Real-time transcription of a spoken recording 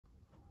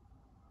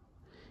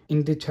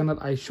in the channel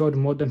I showed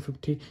more than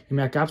 50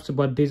 Mac apps,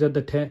 but these are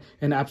the 10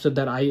 apps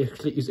that I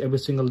actually use every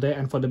single day.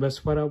 And for the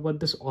best part about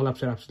this, all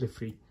apps are absolutely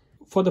free.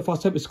 For the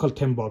first app, it's called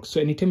Tempbox. So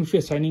anytime if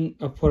you're signing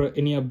up for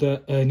any of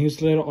the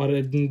newsletter,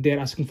 or they're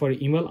asking for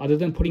an email, other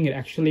than putting your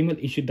actual email,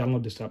 you should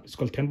download this app. It's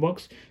called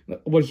Tempbox.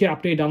 Over here,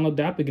 after you download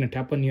the app, you're going to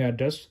tap on your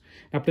address.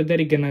 After that,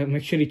 you're going to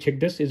make sure you check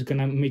this. It's going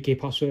to make a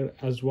password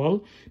as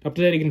well.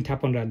 After that, you're going to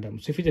tap on random.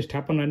 So if you just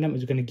tap on random,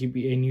 it's going to give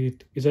you a new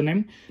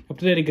username.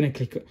 After that, you're going to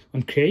click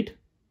on create.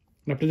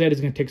 And after that,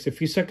 it's going to take a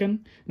few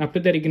seconds. And after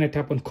that, you're going to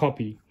tap on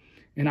copy.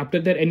 And after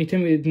that,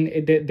 anytime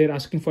they're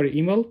asking for an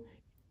email,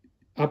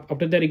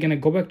 after that, you're going to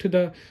go back to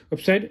the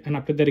website, and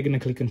after that, you're going to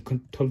click on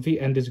Ctrl-V,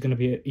 and there's going to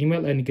be an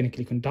email, and you're going to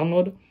click on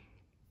download.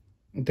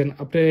 And then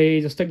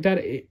after just like that,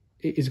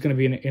 it's going to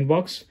be in an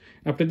inbox.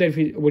 After that, if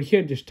you over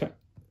here, just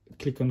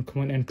click on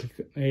command and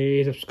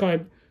click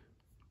subscribe.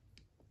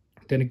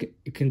 Then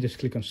you can just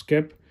click on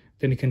skip.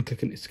 Then you can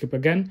click on skip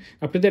again.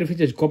 After that, if you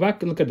just go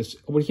back, look at this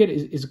over here,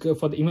 is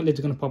for the email, it's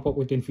going to pop up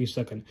within a few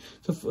seconds.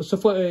 So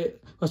for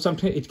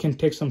sometimes it can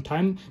take some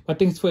time, but I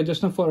think it's for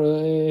just not for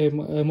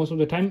most of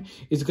the time,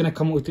 it's going to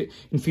come with in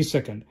a few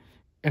seconds.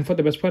 And for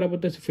the best part about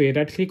this, if you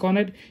right click on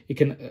it, you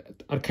can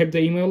archive the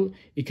email,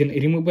 you can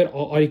remove it,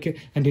 or you can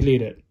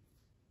delete it.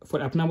 For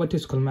app number 2,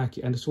 it's called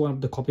Maccy, and this is one of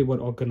the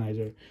copyboard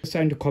organizer. I'm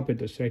trying to copy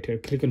this right here.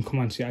 Click on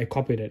Command C. I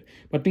copied it.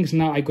 But things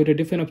now I go to a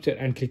different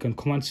website and click on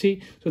Command C.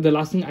 So the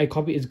last thing I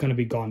copy is gonna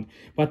be gone.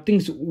 But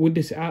things with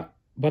this app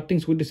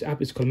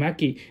is called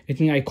Maccy.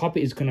 Anything I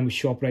copy is gonna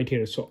show up right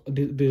here. So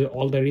this is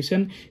all the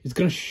reason. It's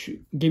gonna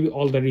give you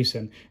all the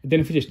reason. And then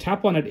if you just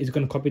tap on it, it's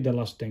gonna copy the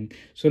last thing.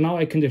 So now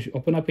I can just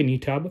open up a new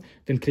tab,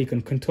 then click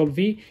on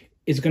Ctrl-V.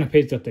 It's gonna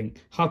paste the thing.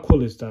 How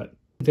cool is that?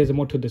 There's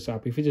more to this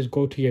app. If you just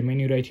go to your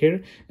menu right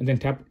here and then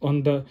tap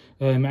on the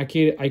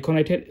Maccy icon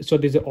right here, so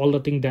these are all the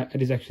things that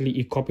is actually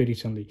you copied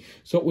recently.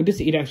 So with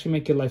this, it actually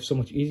make your life so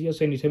much easier.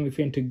 So anytime if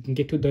you want to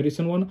get to the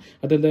recent one,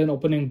 other than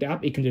opening the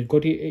app, you can just go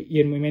to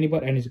your menu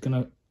bar and it's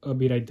gonna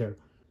be right there.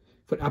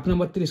 For app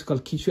number 3 is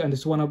called Keyclu, and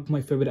this is one of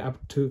my favorite app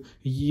to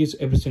use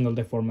every single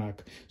day for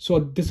Mac. So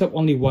this have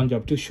only one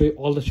job, to show you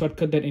all the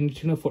shortcut that you need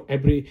to know for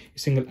every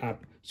single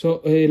app.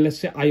 So let's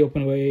say I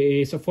open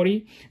a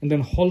Safari and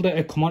then hold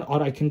a command,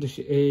 or I can just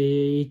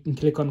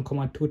click on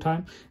command 2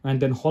 times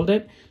and then hold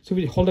it. So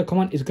if you hold the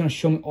command, it's going to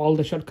show me all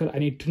the shortcut I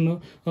need to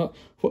know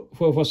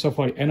for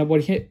Safari. And over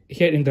here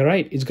in the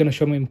right, it's going to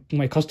show me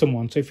my custom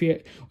one. So if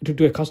you to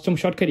do a custom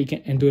shortcut, you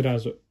can do it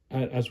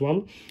as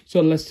well.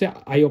 So let's say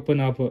I open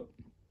up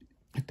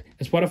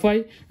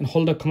Spotify and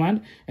hold the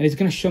command, and it's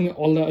going to show me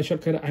all the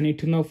shortcut I need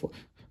to know for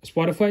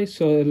Spotify.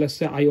 So let's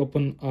say I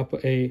open up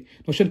a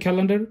Notion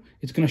calendar,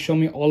 it's going to show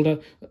me all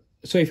the,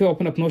 so if you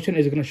open up Notion,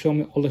 it's going to show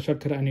me all the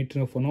shortcut I need to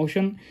know for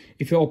Notion.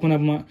 If you open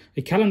up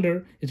a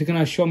calendar, it's going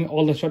to show me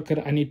all the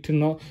shortcut I need to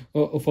know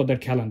for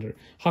that calendar.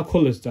 How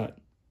cool is that?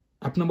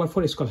 App number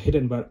 4 is called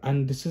Hiddenbar,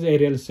 and this is a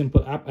really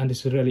simple app, and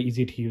this is really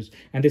easy to use.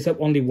 And this have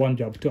only one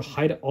job, to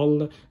hide all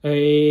the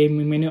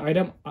menu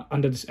item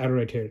under this arrow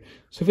right here.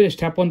 So if you just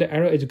tap on the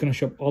arrow, it's going to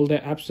show up all the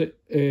apps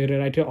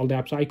right here, all the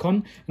apps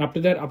icon. And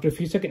after that, after a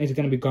few seconds, it's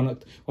going to be gone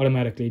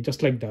automatically,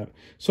 just like that.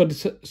 So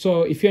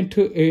if you want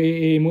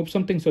to move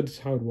something, so this is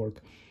how it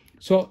works.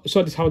 So this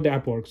is how the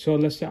app works. So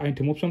let's say I want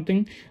to move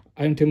something.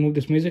 I want to move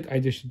this music, I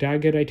just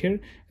drag it right here,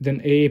 then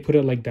put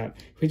it like that.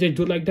 If you just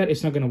do like that,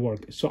 it's not going to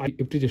work. So I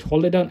have to just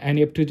hold it down, and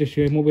you have to just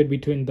move it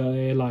between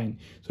the line.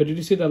 So did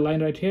you see the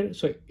line right here?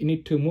 So you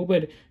need to move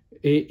it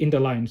in the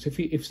line. So if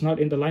it's not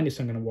in the line, it's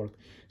not going to work.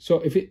 So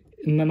if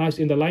now it's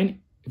in the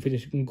line, if you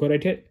just go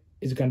right here,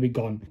 it's going to be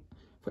gone.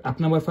 For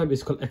app number 5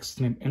 is called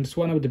Xnip, and it's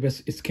one of the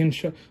best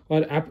screenshot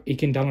or app you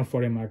can download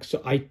for a Mac.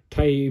 So I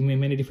try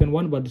many different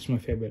one, but this is my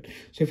favorite.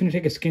 So if you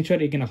take a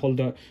screenshot, you can hold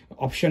the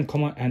Option,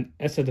 Command, and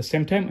S at the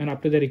same time, and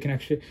after that you can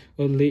actually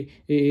only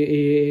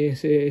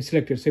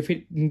select it. So if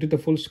you do the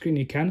full screen,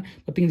 you can.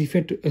 But things if you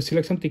have to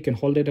select something, you can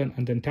hold it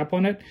and then tap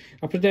on it.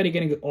 After that, you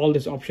can get all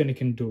this option you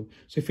can do.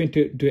 So if you want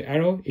to do an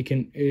arrow, you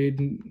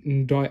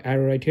can draw an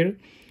arrow right here.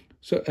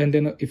 So and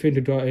then if you want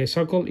to draw a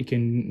circle, you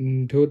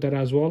can do that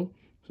as well.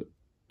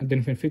 And then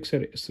if you fix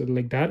it, so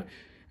like that.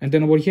 And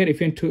then over here,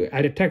 if you want to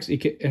add a text, you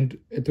can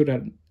do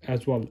that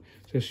as well.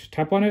 So just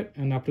tap on it,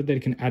 and after that you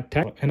can add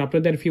text. And after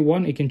that, if you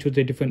want, you can choose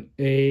a different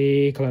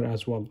color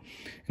as well.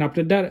 And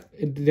after that,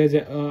 there's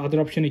a other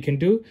option you can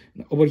do.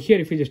 Over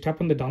here, if you just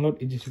tap on the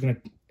download, it's just gonna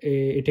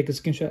take a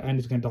screenshot and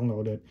it's gonna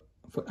download it.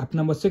 For app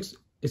number 6,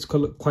 it's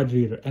called Quiet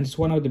Reader, and it's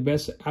one of the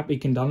best app you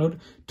can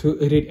download to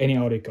read any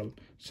article.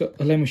 So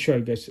let me show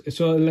you guys.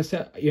 So let's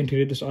say you want to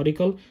read this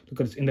article. Look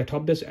at this. In the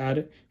top, this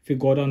ad. If you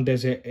go down,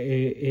 there's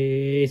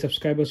a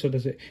subscriber. So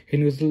there's a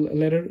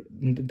newsletter.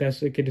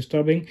 That's okay,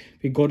 disturbing.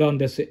 If you go down,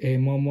 there's a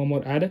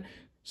more ad.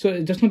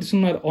 So just not this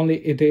one, not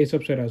only the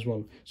subscribe as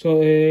well. So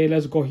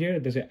let's go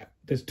here.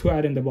 There's 2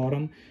 ads in the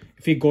bottom.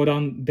 If you go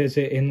down, there's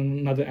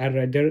another ad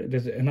right there.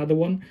 There's another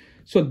one.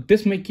 So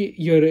this make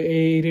your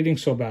reading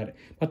so bad.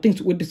 But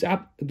things with this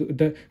app,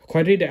 the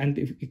Quiet Reader,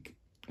 and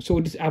so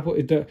with this app,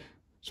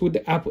 So with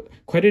the app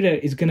quieter,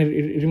 it's gonna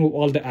remove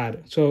all the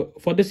ad. So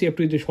for this, you have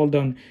to just hold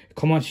down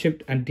Command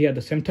Shift and D at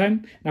the same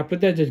time. And after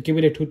that, just give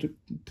it a 2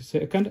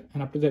 seconds,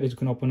 and after that, it's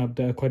gonna open up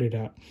the quieter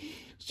app.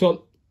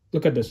 So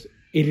look at this.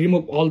 It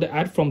remove all the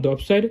ad from the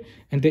website,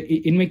 and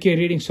it make your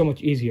reading so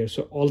much easier.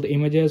 So all the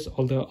images,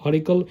 all the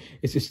article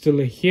is still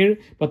here,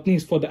 but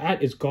things for the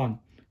ad is gone.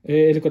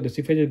 Look at this.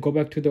 If I just go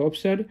back to the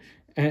website,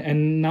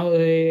 and now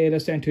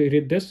let's try to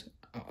read this.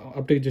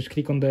 After just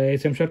click on the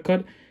same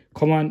shortcut,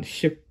 Command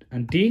Shift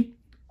and D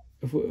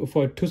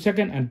for 2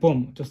 seconds, and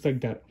boom, just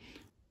like that.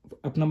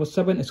 App number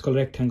 7 is called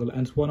Rectangle,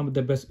 and it's one of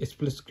the best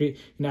split screen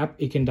app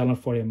you can download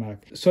for your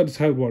Mac. So that's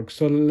how it works.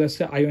 So let's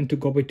say I want to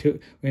go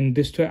between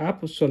these two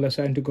apps. So let's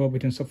say I want to go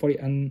between Safari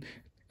and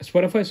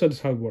Spotify. So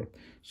that's how it works.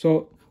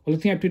 So only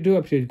thing I have to do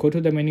is go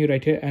to the menu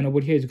right here, and over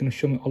here is going to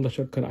show me all the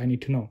shortcut I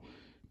need to know.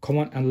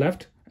 Command and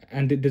left,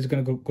 and this is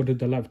going to go to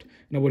the left.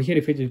 And over here,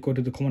 if I just go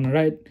to the command and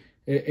right,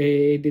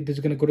 this is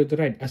going to go to the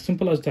right. As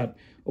simple as that.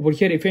 Over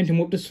here, if you want to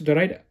move this to the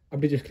right, I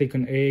just click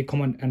on a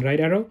command and right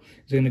arrow.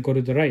 It's going to go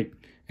to the right.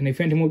 And if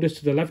you want to move this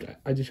to the left,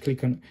 I just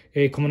click on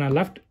a command and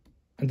left,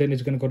 and then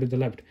it's going to go to the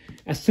left.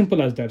 As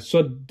simple as that.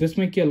 So this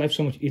makes your life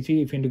so much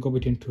easier if you want to go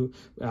between two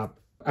apps.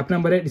 App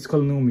number 8 is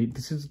called Numi.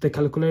 This is the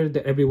calculator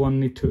that everyone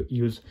need to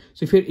use.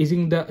 So if you're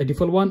using the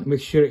default one,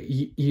 make sure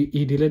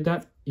you delete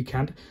that. You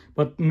can't,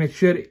 but make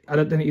sure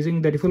other than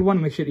using the default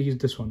one, make sure you use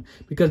this one,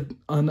 because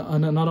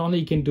not only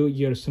you can do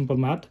your simple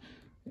math.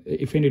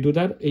 If you need to do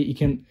that, you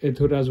can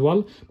do it as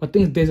well, but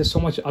there's so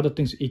much other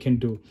things you can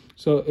do.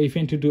 So if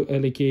you need to do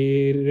like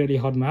a really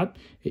hard math,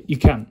 you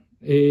can.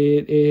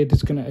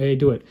 It's gonna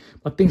do it,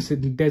 but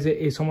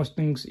there's so much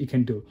things you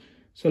can do.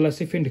 So let's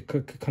say if you need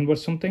to convert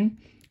something,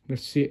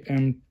 let's see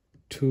M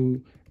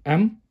to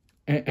M,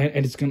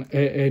 and it's gonna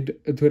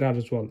do that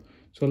as well.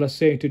 So let's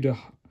say to do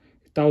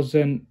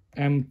 1000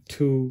 M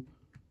to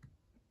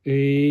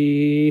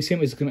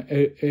same, is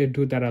gonna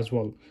do that as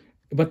well.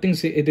 But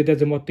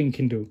there's more thing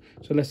can do.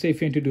 So let's say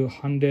if you want to do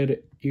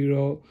 100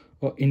 euro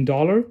in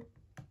dollar,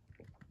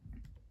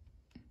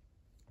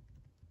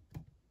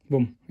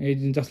 boom,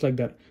 just like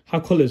that. How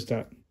cool is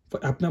that? For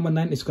app number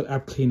 9, it's called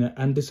Appcleaner,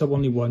 and this have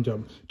only one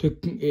job, to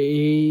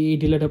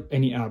delete up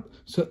any app.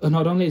 So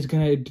not only is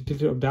gonna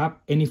delete up the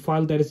app, any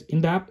file that is in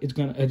the app, it's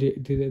gonna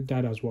delete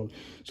that as well.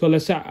 So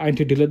let's say I want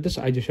to delete this,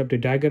 I just have the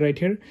dagger right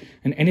here,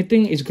 and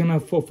anything is gonna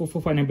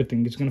find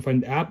everything. It's gonna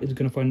find the app, it's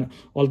gonna find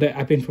all the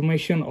app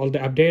information, all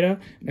the app data.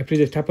 And after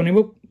you just tap on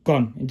it,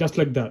 gone, just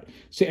like that.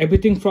 So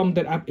everything from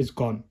that app is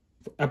gone.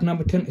 App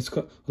number 10 is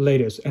called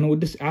Latest, and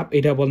with this app,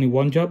 it have only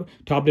one job,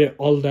 to update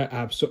all the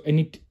apps. So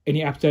any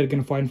apps that you're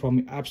gonna find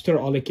from App Store,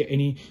 or like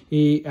any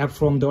app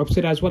from the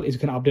website as well, is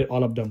gonna update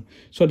all of them.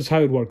 So that's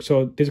how it works.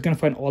 So this is gonna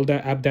find all the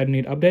app that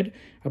need update.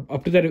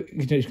 After that,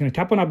 it's gonna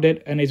tap on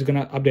update, and it's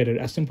gonna update it.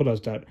 As simple as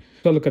that.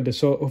 So look at this.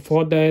 So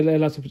for the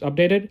last is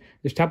updated,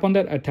 just tap on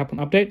that, tap on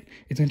update.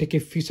 It's gonna take a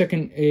few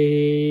seconds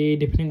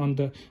depending on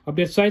the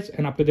update size,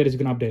 and after that, it's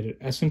gonna update it.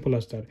 As simple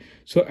as that.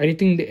 So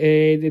anything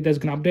that's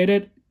gonna update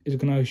it is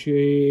gonna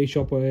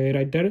show up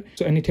right there.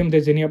 So anytime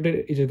there's any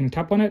update, it's just gonna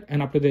tap on it,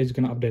 and after that, it's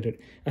gonna update it.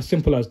 As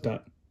simple as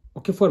that.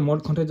 Okay, for more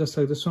content just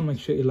like this one, make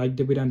sure you like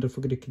the video and don't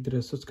forget to click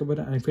the subscribe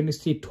button. And if you need to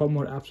see 12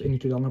 more apps you need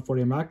to download for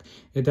your Mac,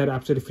 that are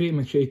absolutely free,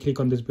 make sure you click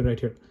on this bit right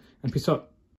here. And peace out.